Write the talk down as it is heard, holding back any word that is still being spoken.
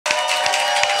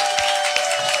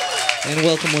And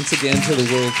welcome once again to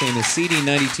the world famous CD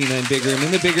 92.9 Big Room.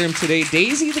 In the Big Room today,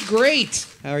 Daisy the Great.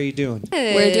 How are you doing?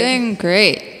 Hey. We're doing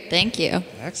great. Thank you.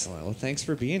 Excellent. Well, thanks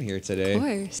for being here today. Of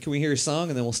course. Can we hear a song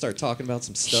and then we'll start talking about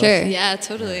some stuff? Sure. Yeah,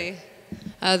 totally.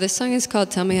 This song is called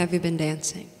Tell Me Have You Been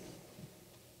Dancing?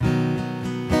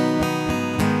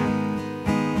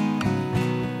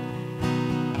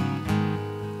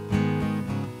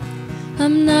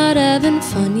 I'm not having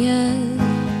fun yet.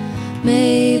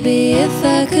 Maybe if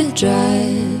I could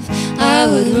drive, I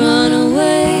would run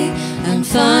away and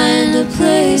find a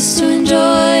place to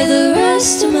enjoy the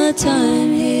rest of my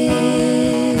time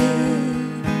here.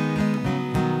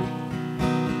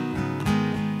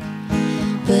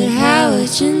 But how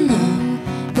would you know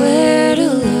where to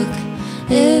look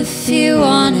if you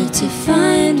wanted to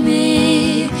find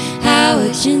me? How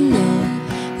would you know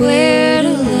where to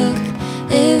look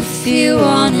if you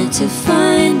wanted to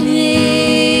find me?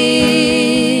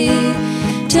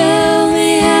 Tell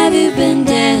me, have you been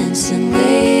dancing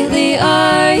lately?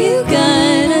 Are you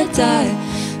gonna die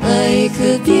like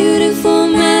the beautiful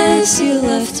mess you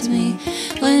left me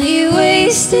when you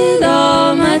wasted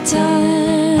all my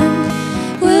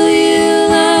time? Will you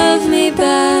love me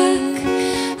back?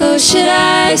 Or should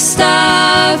I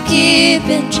stop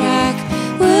keeping track?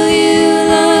 Will you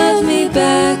love me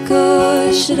back,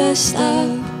 or should I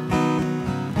stop?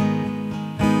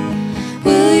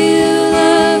 Will you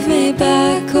love me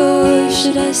back, or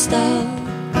should I stop?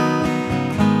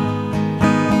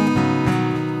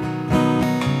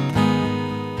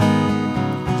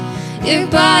 Your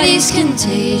body's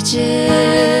contagious.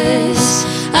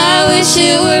 I wish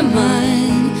it were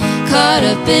mine. Caught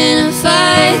up in a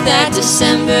fight that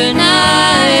December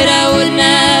night, I wouldn't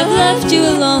have left you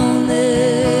alone there.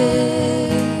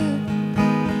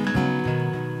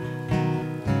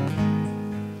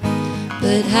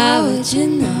 But how would you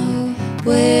know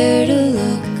where to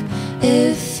look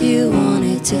if you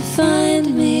wanted to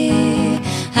find me?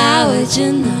 How would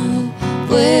you know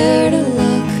where to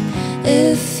look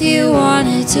if you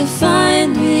wanted to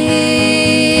find me?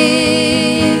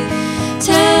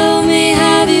 Tell me,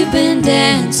 have you been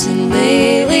dancing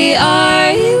lately?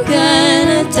 Are you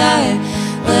gonna die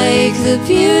like the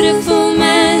beautiful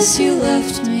mess you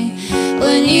left me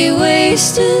when you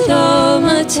wasted all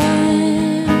my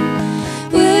time?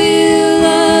 Will you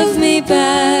love me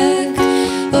back,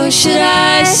 or should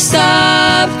I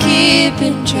stop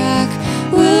keeping track?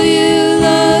 Will you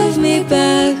love me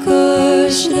back, or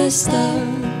should I stop?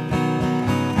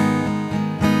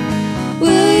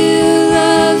 Will you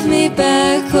love me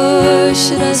back, or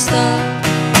should I stop?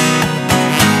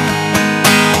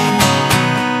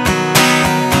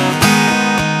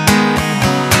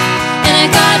 And I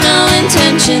got no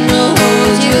intention to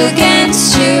hold you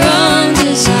against your own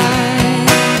desire,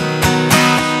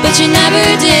 but you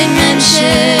never did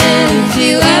mention if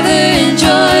you ever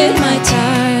enjoyed my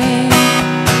time.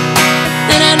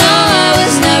 And I know I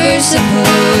was never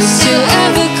supposed to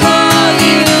ever call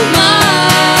you mine.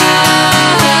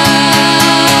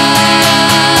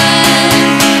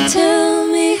 Tell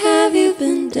me, have you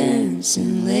been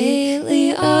dancing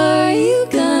lately? Are you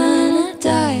gonna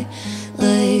die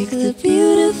like the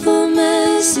beautiful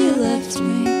mess you left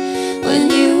me when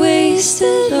you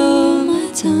wasted all my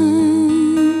time?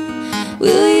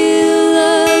 Will you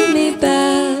love me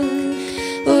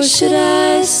back, or should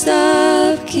I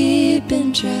stop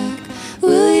keeping track?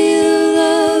 Will you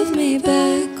love me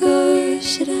back, or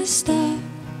should I stop?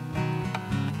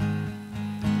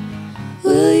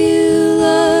 Will you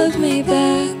love me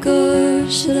back, or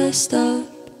should I stop?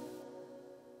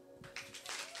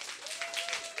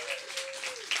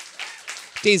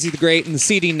 Daisy the Great and the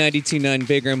CD 92.9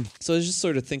 Big Room. So I was just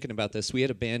sort of thinking about this. We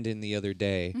had a band in the other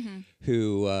day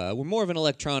who were more of an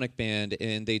electronic band,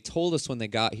 and they told us when they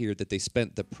got here that they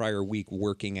spent the prior week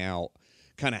working out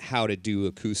kind of how to do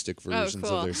acoustic versions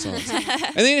of their songs.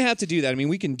 And they didn't have to do that. I mean,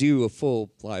 we can do a full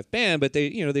live band, but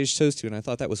they just chose to, and I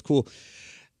thought that was cool.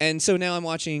 And so now I'm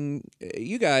watching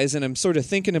you guys, and I'm sort of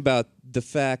thinking about the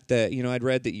fact that, I'd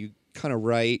read that you kind of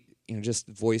write just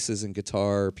voices and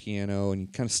guitar or piano, and you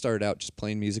kind of started out just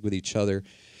playing music with each other.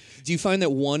 Do you find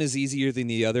that one is easier than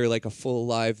the other, like a full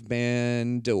live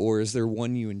band, or is there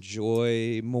one you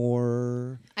enjoy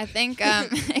more? I think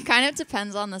it kind of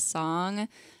depends on the song.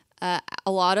 A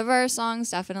lot of our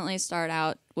songs definitely start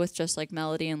out with just like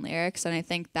melody and lyrics, and I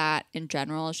think that in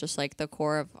general is just like the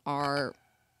core of our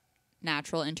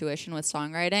natural intuition with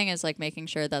songwriting is like making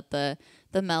sure that the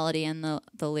melody and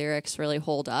the lyrics really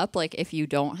hold up. Like if you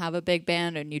don't have a big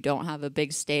band and you don't have a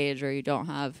big stage or you don't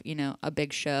have, a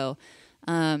big show,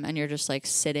 and you're just like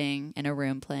sitting in a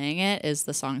room playing it, is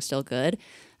the song still good?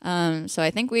 So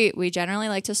I think we generally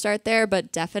like to start there,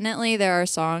 but definitely there are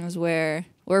songs where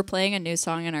we're playing a new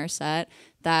song in our set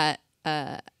that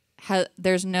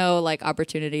there's no like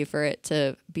opportunity for it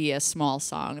to be a small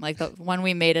song. Like when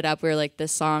we made it up, we were like,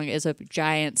 this song is a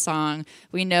giant song.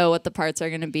 We know what the parts are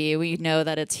going to be. We know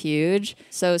that it's huge.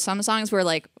 So some songs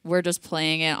we're just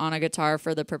playing it on a guitar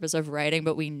for the purpose of writing,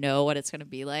 but we know what it's going to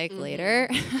be like later.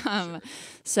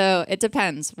 So it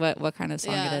depends what kind of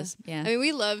song it is. Yeah. I mean,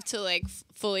 we love to like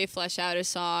fully flesh out a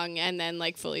song and then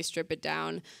like fully strip it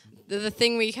down. The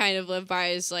thing we kind of live by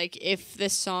is like, if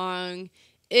this song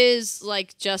is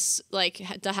like just like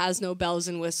has no bells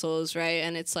and whistles, right,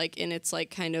 and it's like in its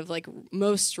like kind of like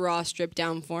most raw stripped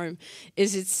down form,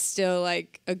 is it still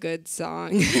like a good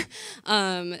song?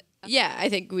 Yeah, I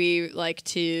think we like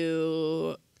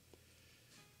to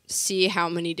see how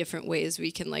many different ways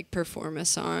we can like perform a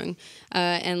song,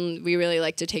 and we really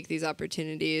like to take these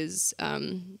opportunities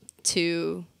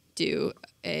to do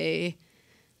a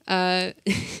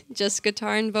just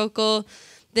guitar and vocal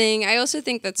thing. I also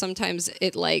think that sometimes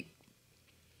it like,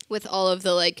 with all of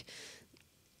the like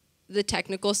the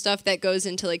technical stuff that goes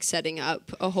into like setting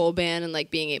up a whole band and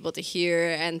like being able to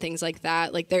hear and things like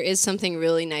that, like there is something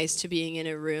really nice to being in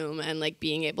a room and like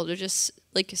being able to just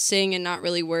like sing and not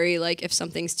really worry like if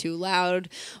something's too loud,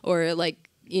 or like,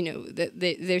 you know,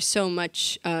 there's so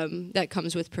much that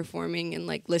comes with performing and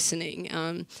like listening,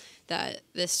 that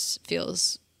this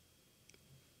feels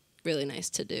really nice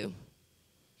to do.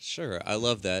 Sure, I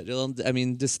love that. I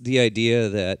mean, just the idea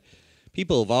that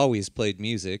people have always played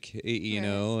music, you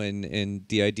know, and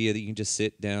the idea that you can just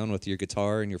sit down with your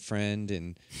guitar and your friend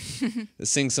and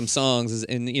sing some songs,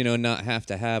 and, you know, not have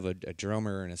to have a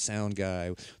drummer and a sound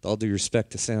guy. With all due respect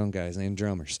to sound guys and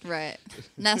drummers. Right.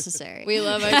 Necessary. We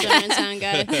love our drummer and sound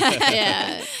guy.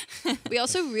 Yeah. We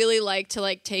also really like to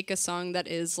like take a song that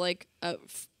is like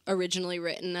originally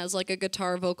written as like a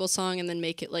guitar vocal song and then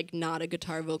make it like not a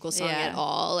guitar vocal song at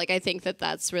all. Like I think that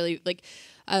that's really like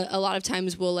a lot of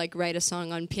times we'll like write a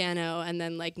song on piano and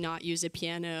then like not use a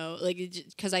piano, like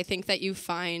because I think that you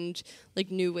find like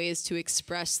new ways to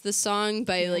express the song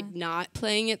by like not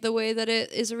playing it the way that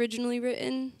it is originally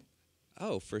written.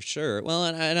 Oh, for sure. Well,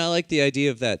 and I like the idea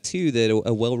of that too, that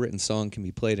a well-written song can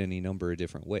be played any number of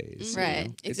different ways. Right. You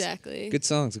know? Exactly. Good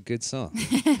song's a good song.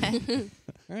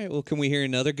 All right, well, can we hear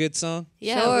another good song?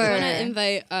 Yeah, Sure. we want to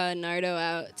invite Nardo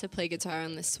out to play guitar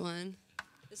on this one.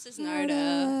 This is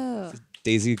Nardo.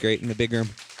 Daisy the Great in the Big Room.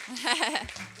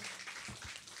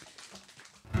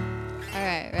 All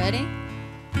right, ready?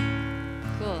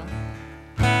 Cool.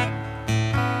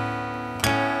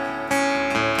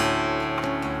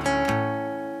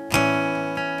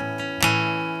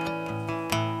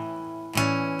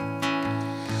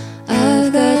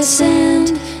 I've got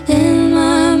sand in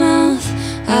my mouth.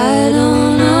 I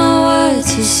don't know what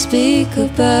to speak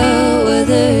about,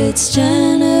 whether it's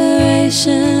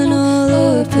generational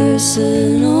or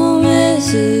personal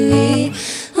misery.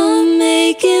 I'm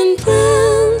making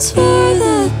plans for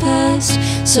the past,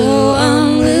 so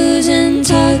I'm losing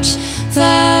touch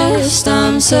fast.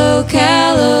 I'm so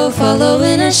callow,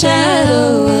 following a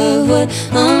shadow of what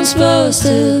I'm supposed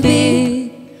to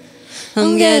be.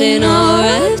 I'm getting all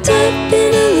wrapped up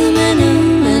in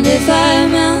aluminum, and if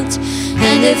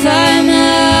I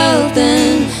melt,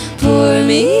 then pour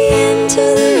me into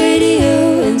the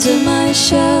radio, into my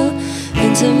shell,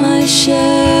 into my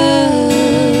shell.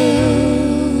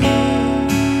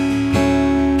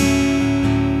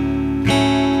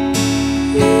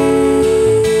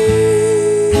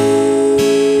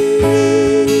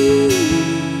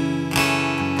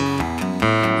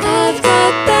 I've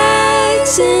got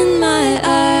bags in my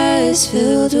eyes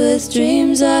filled with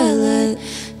dreams I let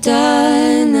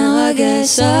die. Now I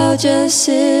guess I'll just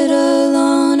sit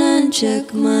alone and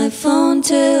check my phone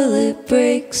till it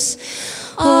breaks.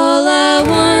 All I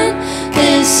want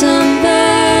is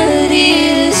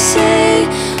somebody to say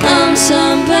I'm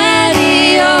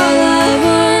somebody. All I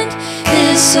want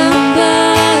is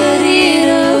somebody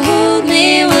to hold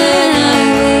me when I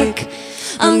work.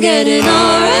 I'm getting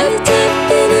all wrapped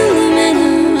up in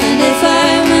aluminum, and if I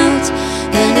melt,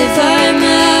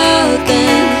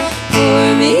 then pour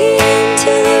me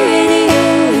into the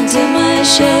radio, into my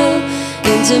shell,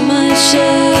 into my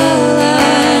shell.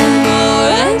 I'm all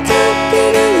wrapped up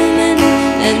in aluminum,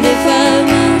 and if I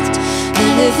melt,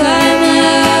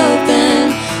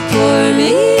 then pour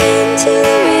me into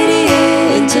the radio,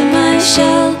 into my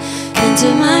shell, into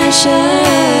my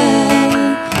shell.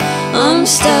 I'm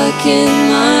stuck in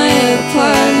my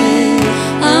apartment,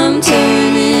 I'm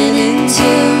turning into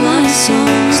my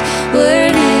songs.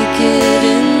 We're naked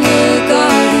in the garden.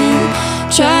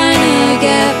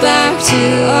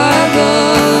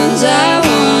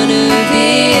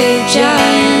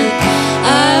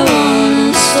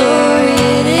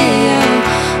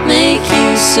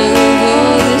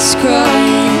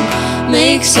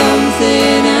 make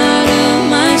something out of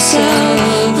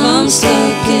myself. I'm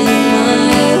stuck in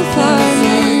my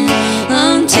apartment,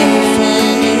 I'm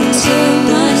turning into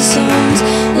my songs,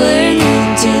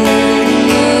 learning to live in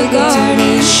the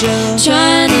garden,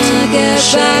 trying to get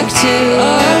back to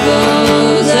our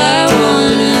bones. I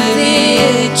wanna be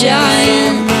a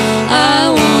giant, I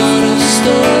want a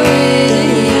story to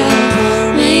tell,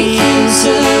 make use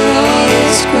of all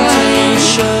this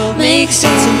crying, make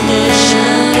something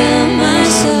out of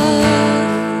myself.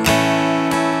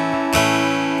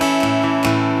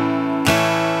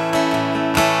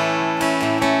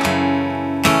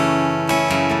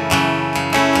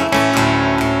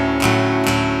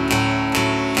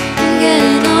 I'm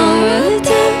getting all wrapped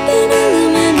up in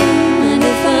aluminum, and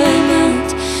if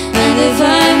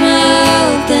I'm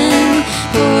out, then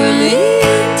pour me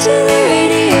into the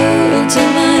radio, into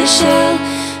my shell,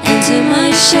 into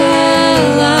my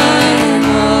shell. I'm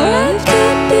all wrapped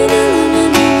up in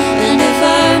aluminum, and if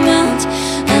I'm out,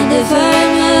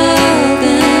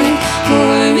 then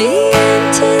pour me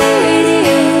into the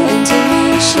radio, into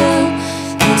my shell,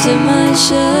 into my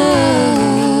shell.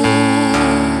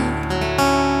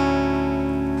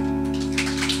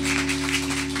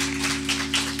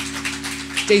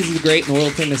 Daisy the Great and the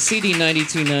world famous CD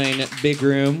 92.9 Big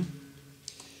Room.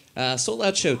 Sold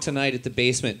out show tonight at the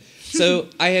basement. So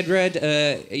I had read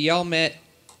y'all met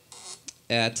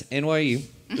at NYU,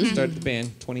 started the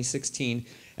band 2016,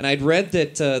 and I'd read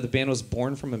that the band was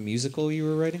born from a musical you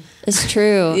were writing. It's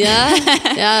true. Yeah,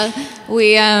 yeah.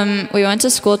 We went to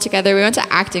school together. We went to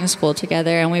acting school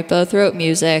together, and we both wrote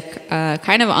music,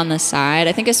 kind of on the side.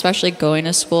 I think especially going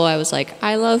to school, I was like,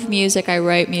 I love music. I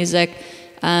write music,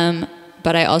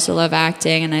 but I also love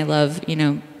acting, and I love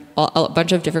a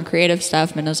bunch of different creative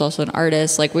stuff. Minna's also an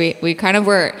artist. Like we kind of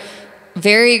were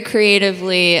very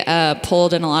creatively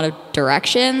pulled in a lot of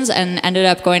directions, and ended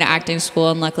up going to acting school,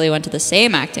 and luckily went to the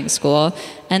same acting school.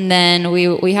 And then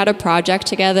we had a project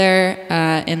together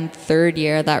in third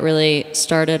year that really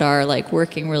started our like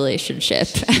working relationship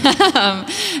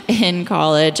in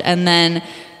college. And then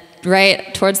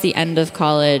right towards the end of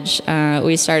college,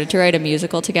 we started to write a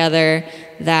musical together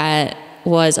that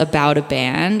was about a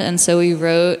band. And so we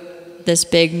wrote this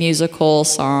big musical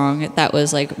song that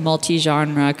was like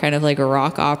multi-genre, kind of like a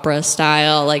rock opera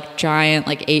style, like giant,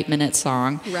 like 8-minute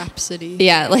song. Rhapsody.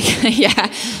 Yeah, like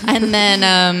yeah.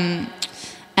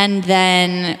 And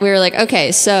then we were like,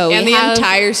 okay, so And we the have,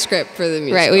 entire script for the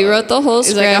musical. right, we wrote the whole It was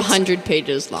script. like 100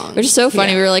 pages long. Which is so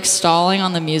funny. Yeah. We were like stalling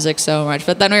on the music so much.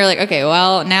 But then we were like, okay,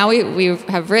 well, now we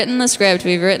have written the script.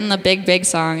 We've written the big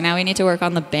song. Now we need to work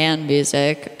on the band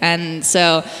music. And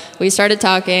so we started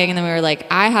talking, and then we were like,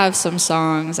 I have some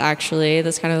songs, actually.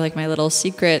 That's kind of like my little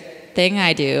secret thing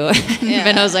I do. Yeah.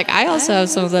 And I was like, I also have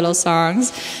some little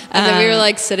songs. And then we were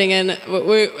like sitting in,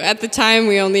 at the time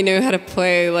we only knew how to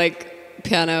play like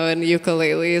piano and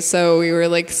ukulele, so we were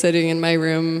like sitting in my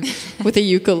room with a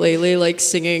ukulele like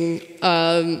singing.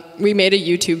 We made a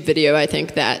YouTube video, I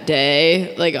think, that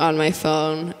day, like on my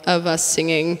phone, of us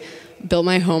singing Build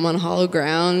My Home on Hollow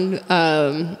Ground.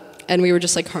 And we were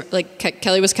just like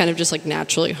Kelly was kind of just like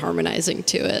naturally harmonizing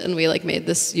to it, and we like made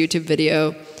this YouTube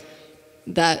video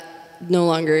that no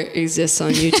longer exists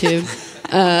on YouTube.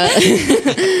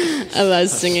 Of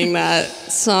us singing that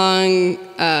song,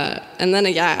 and then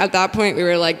at that point we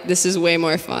were like, this is way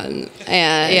more fun,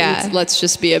 and let's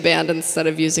just be a band instead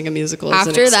of using a musical as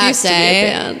an excuse to be a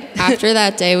band. After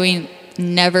that day, we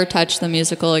never touched the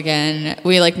musical again.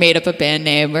 We like made up a band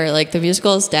name where like the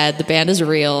musical is dead, the band is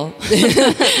real.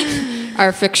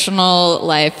 Our fictional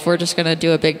life, we're just gonna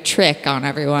do a big trick on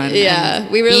everyone. Yeah,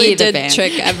 we really did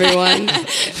trick everyone.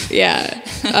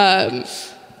 Yeah.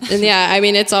 And yeah, I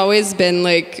mean, it's always been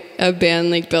like a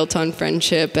band like built on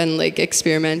friendship and like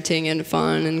experimenting and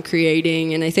fun and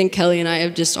creating. And I think Kelly and I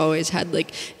have just always had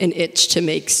like an itch to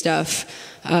make stuff.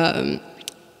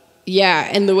 Yeah,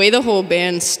 and the way the whole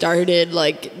band started,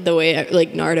 like the way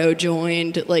like Nardo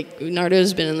joined, like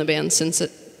Nardo's been in the band since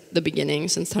the beginning,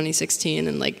 since 2016,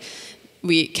 and like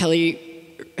Kelly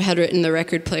had written the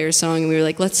record player song, and we were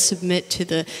like, let's submit to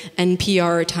the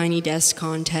NPR Tiny Desk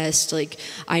contest. Like,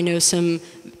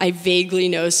 I vaguely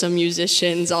know some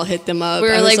musicians. I'll hit them up. We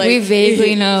were like, we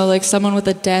vaguely know like someone with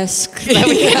a desk that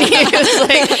we can use.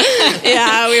 Like,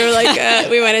 yeah, we were like,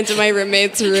 we went into my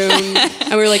roommate's room,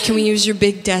 and we were like, can we use your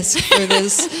big desk for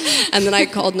this? And then I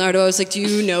called Nardo. I was like, do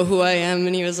you know who I am?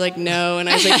 And he was like, no. And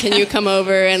I was like, can you come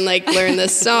over and like learn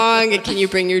this song? And can you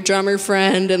bring your drummer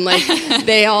friend? And like,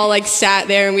 they all like sat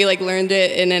there, and we like learned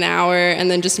it in an hour,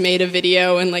 and then just made a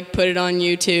video and like put it on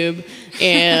YouTube.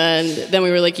 And then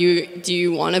we were like, do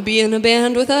you want to be in a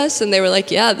band with us? And they were like,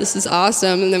 yeah, this is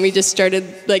awesome. And then we just started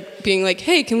like being like,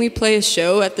 hey, can we play a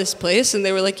show at this place? And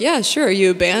they were like, yeah, sure. Are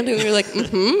you a band? And we were like,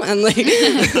 mm-hmm. And like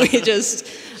we just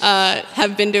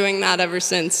have been doing that ever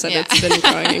since, and it's been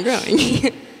growing and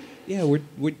growing. Yeah,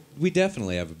 we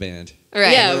definitely have a band.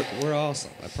 Right. Yeah. We're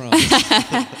awesome, I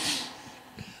promise.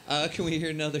 Can we hear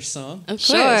another song? Of course.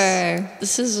 Sure.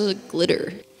 This is a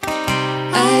Glitter.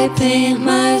 I paint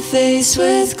my face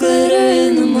with glitter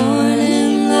in the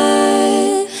morning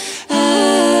light.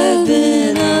 I've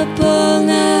been up all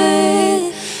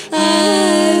night.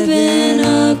 I've been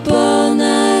up all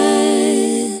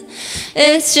night.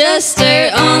 It's just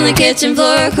dirt on the kitchen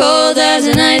floor, cold as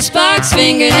an icebox.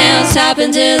 Fingernails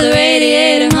tapping to the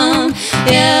radiator hum.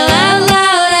 Yell out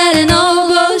loud at an old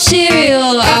bowl of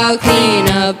cereal. I'll clean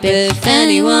up if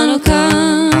anyone will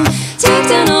come. Take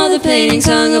down all the paintings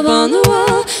hung up on the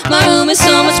wall. My room is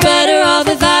so much better off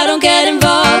if I don't get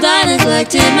involved. I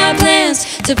neglected my plans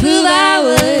to prove I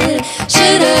would.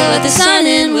 Should've let the sun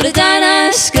in, would've done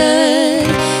us good.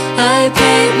 I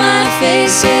paint my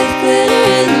face with glitter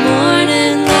in the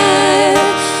morning light.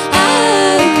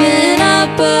 I've been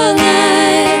up all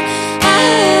night.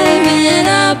 I've been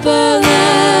up all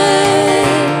night.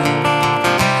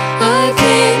 I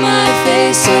paint my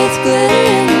face with glitter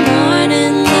in the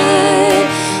morning light.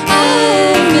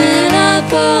 I've been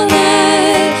up all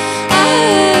night.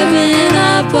 I've been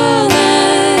up all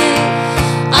night.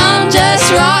 I'm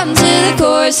just rotten to the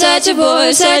core, such a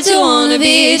bore, such a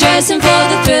wannabe, dressing for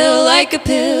the thrill like a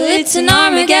pill. It's an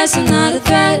armor, guess I'm not a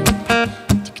threat.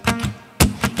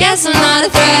 Guess I'm not a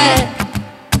threat.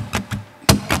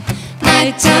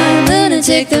 Nighttime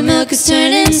lunatic, the milk is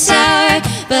turning sour,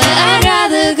 but I'd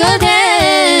rather go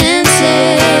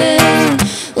dancing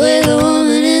with a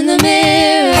woman in the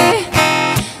mirror.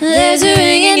 There's a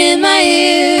ringing in my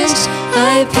ears.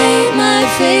 I paint my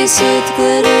face with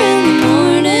glitter in the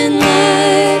morning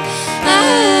light.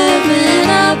 I've been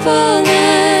up all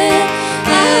night.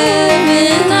 I've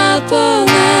been up all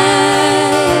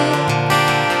night.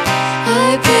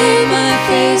 I paint my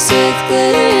face with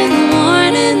glitter in the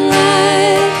morning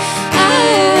light.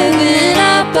 I've been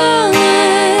up all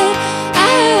night.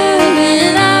 I've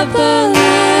been up all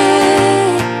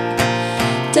night.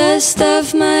 Dust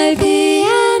off my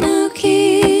piano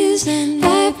keys and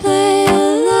I play a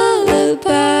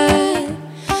lullaby.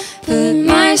 Put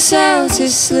myself to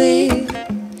sleep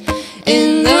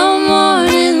in the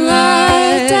morning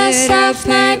light. Dust off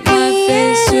my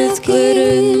face with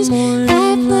glitter in the morning light.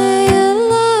 I play a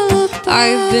lullaby.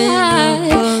 I've been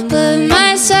up all night. Put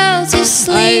myself to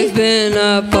sleep. I've been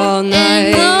up all night.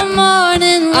 In the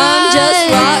morning light. I'm just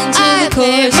rotten to the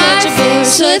core. Such a bore,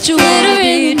 such a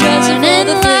wannabe, dressing in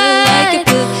the light like a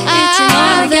pill. It's an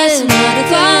armor, guess I'm not a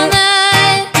threat.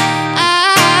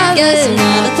 Guess I'm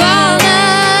not a threat.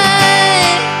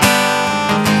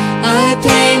 I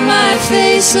paint my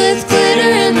face with glitter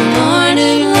in the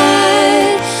morning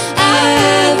light.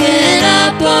 I've been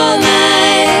up all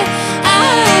night.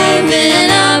 I've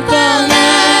been up all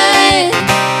night.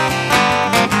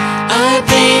 I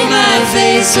paint my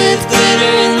face with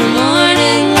glitter in the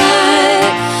morning light.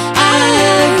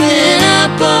 I've been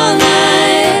up all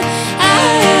night.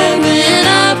 I've been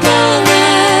up all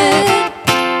night.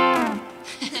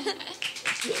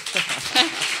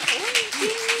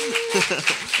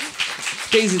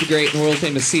 Daisy the Great and world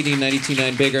famous CD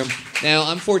 92.9 Bigram. Now,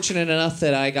 I'm fortunate enough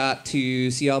that I got to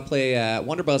see y'all play at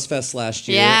Wonderbuzz Fest last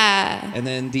year. Yeah. And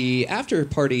then the after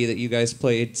party that you guys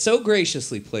played, so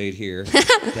graciously played here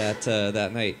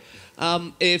that night.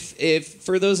 If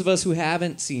for those of us who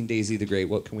haven't seen Daisy the Great,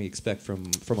 what can we expect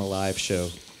from a live show?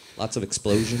 Lots of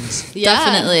explosions.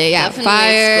 Definitely, yeah. Definitely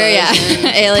Fire, explosions.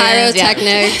 yeah. Aliens,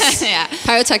 Pyrotechnics. Yeah.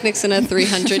 Pyrotechnics in a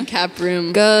 300 cap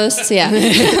room. Ghosts, yeah.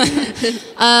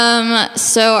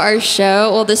 So our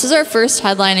show, well, this is our first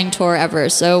headlining tour ever.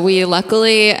 So we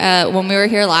luckily, when we were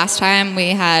here last time, we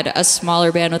had a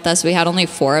smaller band with us. We had only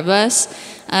 4 of us.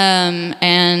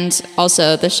 And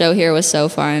also the show here was so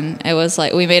fun. It was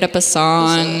like, we made up a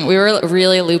song. We were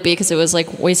really loopy because it was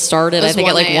like, we started, I think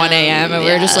at like 1 a.m. and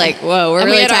we were just like, whoa, we're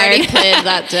really tired. We had already played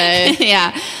that day.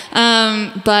 Yeah.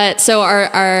 But so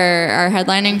our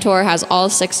headlining tour has all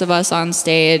 6 of us on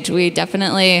stage. We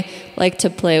definitely like to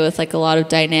play with like a lot of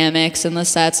dynamics in the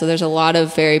set. So there's a lot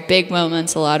of very big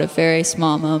moments, a lot of very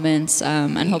small moments,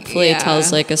 and hopefully it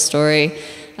tells like a story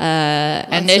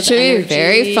and Lots it of should be energy.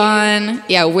 very fun.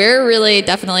 Yeah, we're really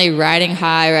definitely riding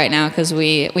high right now because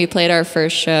we played our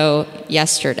first show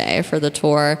yesterday for the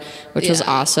tour, which was Yeah.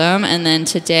 awesome. And then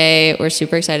today we're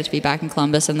super excited to be back in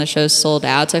Columbus, and the show's sold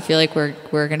out. So I feel like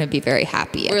we're gonna be very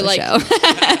happy at We're the like- show.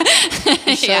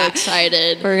 So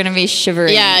excited. We're gonna be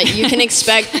shivering. Yeah, you can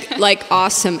expect like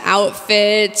awesome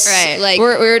outfits. Right. Like we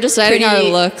were deciding our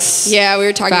pretty- looks. Yeah, we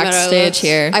were talking about our backstage looks.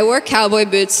 here. I wore cowboy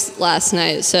boots last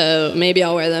night, so maybe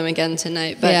I'll wear them again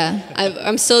tonight. But Yeah.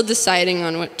 I'm still deciding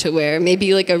on what to wear.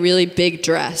 Maybe like a really big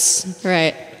dress.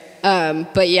 Right.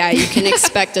 But yeah, you can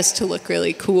expect us to look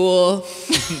really cool.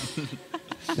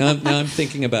 Now I'm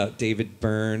thinking about David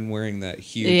Byrne wearing that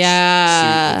huge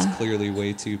Yeah. suit that's clearly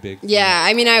way too big. for Yeah,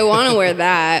 I mean, I want to wear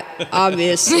that,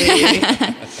 obviously.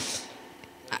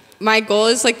 My goal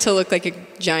is like to look like a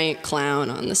giant clown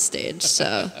on the stage,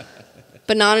 so,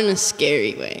 but not in a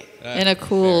scary way. In a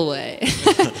cool way.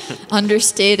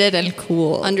 Understated and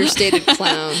cool. Understated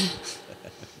clown.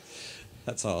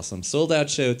 That's awesome. Sold out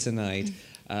show tonight.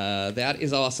 That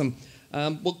is awesome.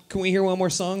 Well, can we hear one more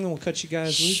song, and we'll cut you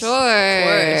guys loose? Sure.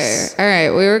 course. All right,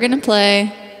 we were going to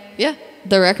play Yeah.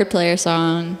 the record player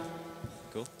song.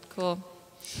 Cool. Cool.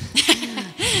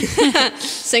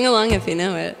 Sing along if you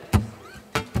know it.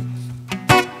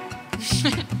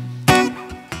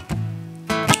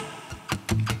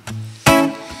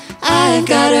 I've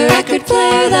got a record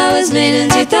player that was made in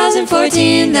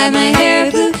 2014. Dyed my hair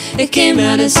blue, it came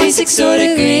out a C6 sort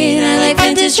of green. I like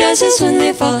vintage dresses when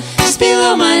they fall just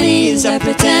below my knees. I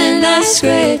pretend I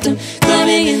scraped them,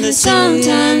 climbing in the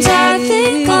sometimes I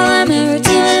think all I'm ever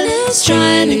doing is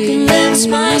trying to convince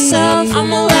myself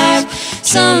I'm alive.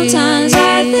 Sometimes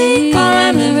I think all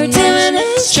I'm ever doing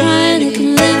is trying to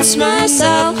convince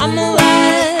myself I'm alive.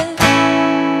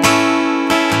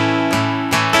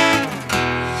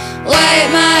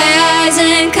 Wipe my eyes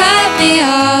and cut me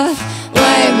off.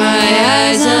 Wipe my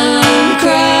eyes, I'm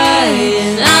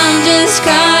crying. I'm just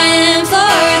crying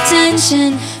for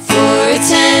attention, for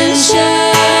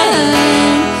attention.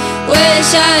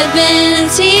 Wish I'd been a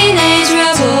teenage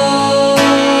rebel,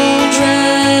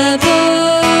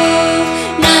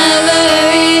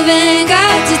 never even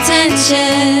got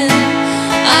detention.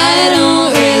 I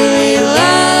don't really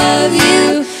love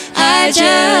you, I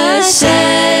just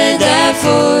said that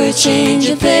for a change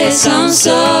of pace. I'm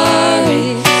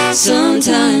sorry,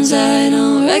 sometimes I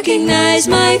don't recognize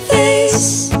my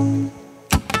face.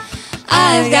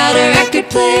 I've got a record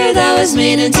player that was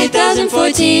made in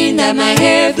 2014. Dyed my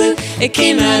hair blue, it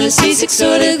came out a C6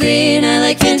 sort of green. I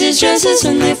like vintage dresses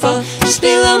when they fall just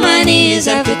below my knees.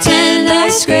 I pretend I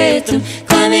scraped them,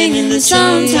 climbing in the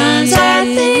sometimes I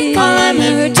think all I'm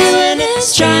ever doing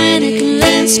is trying to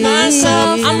convince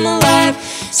myself I'm alive.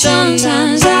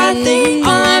 Sometimes I think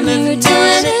all I'm ever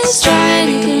doing is trying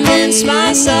to convince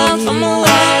myself I'm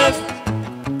alive.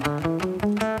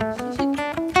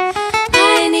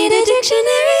 I need a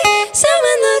dictionary,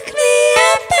 someone look me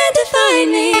up and define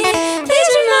me.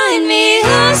 Please remind me who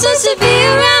I'm supposed to be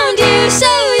around you, so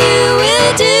you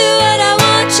will do what I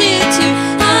want you to.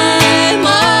 I'm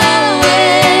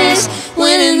always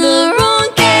winning the wrong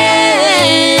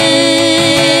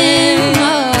game.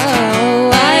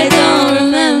 Oh, I don't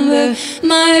remember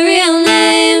my real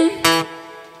name.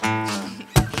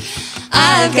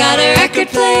 I've got a record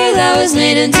player that was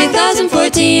made in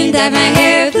 2014. Dyed my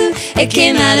hair blue, it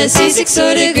came out a C6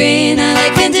 sort of green. I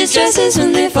like vintage dresses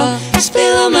when they fall just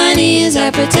below my knees. I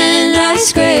pretend I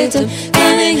scraped them,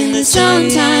 climbing in the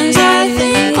sometimes I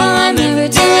think all I'm ever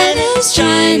doing is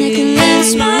trying to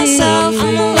convince myself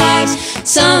I'm alive.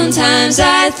 Sometimes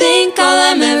I think all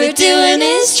I'm ever doing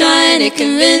is trying to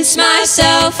convince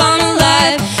myself I'm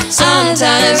alive.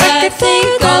 Sometimes I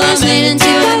think all I'm made into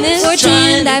is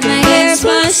trying to convince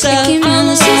myself I'm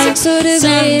alive. Sometimes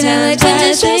I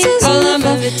think all I'm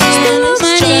ever doing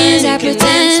is trying to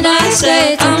convince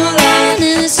myself I'm alive.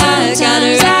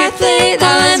 Sometimes I think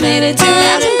all I'm made into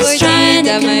is trying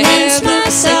to convince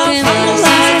myself I'm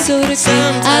alive.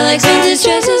 I like vintage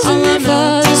dresses when they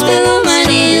fall just below my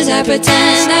knees. I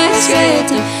pretend I scraped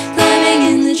them, climbing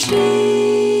in the trees,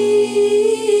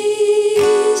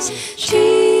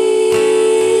 trees,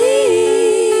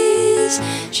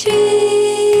 trees,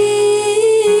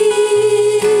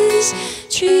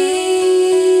 trees.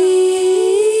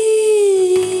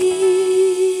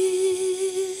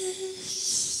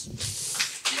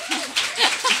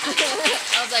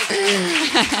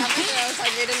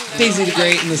 Daisy the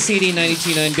Great in the CD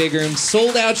 92.9 Big Room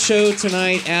sold out show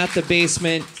tonight at the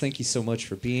Basement. Thank you so much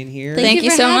for being here. Thank you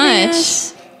for so having much.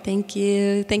 us. Thank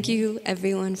you. Thank you,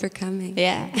 everyone, for coming.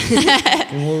 Yeah.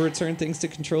 And we'll return things to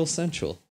Control Central.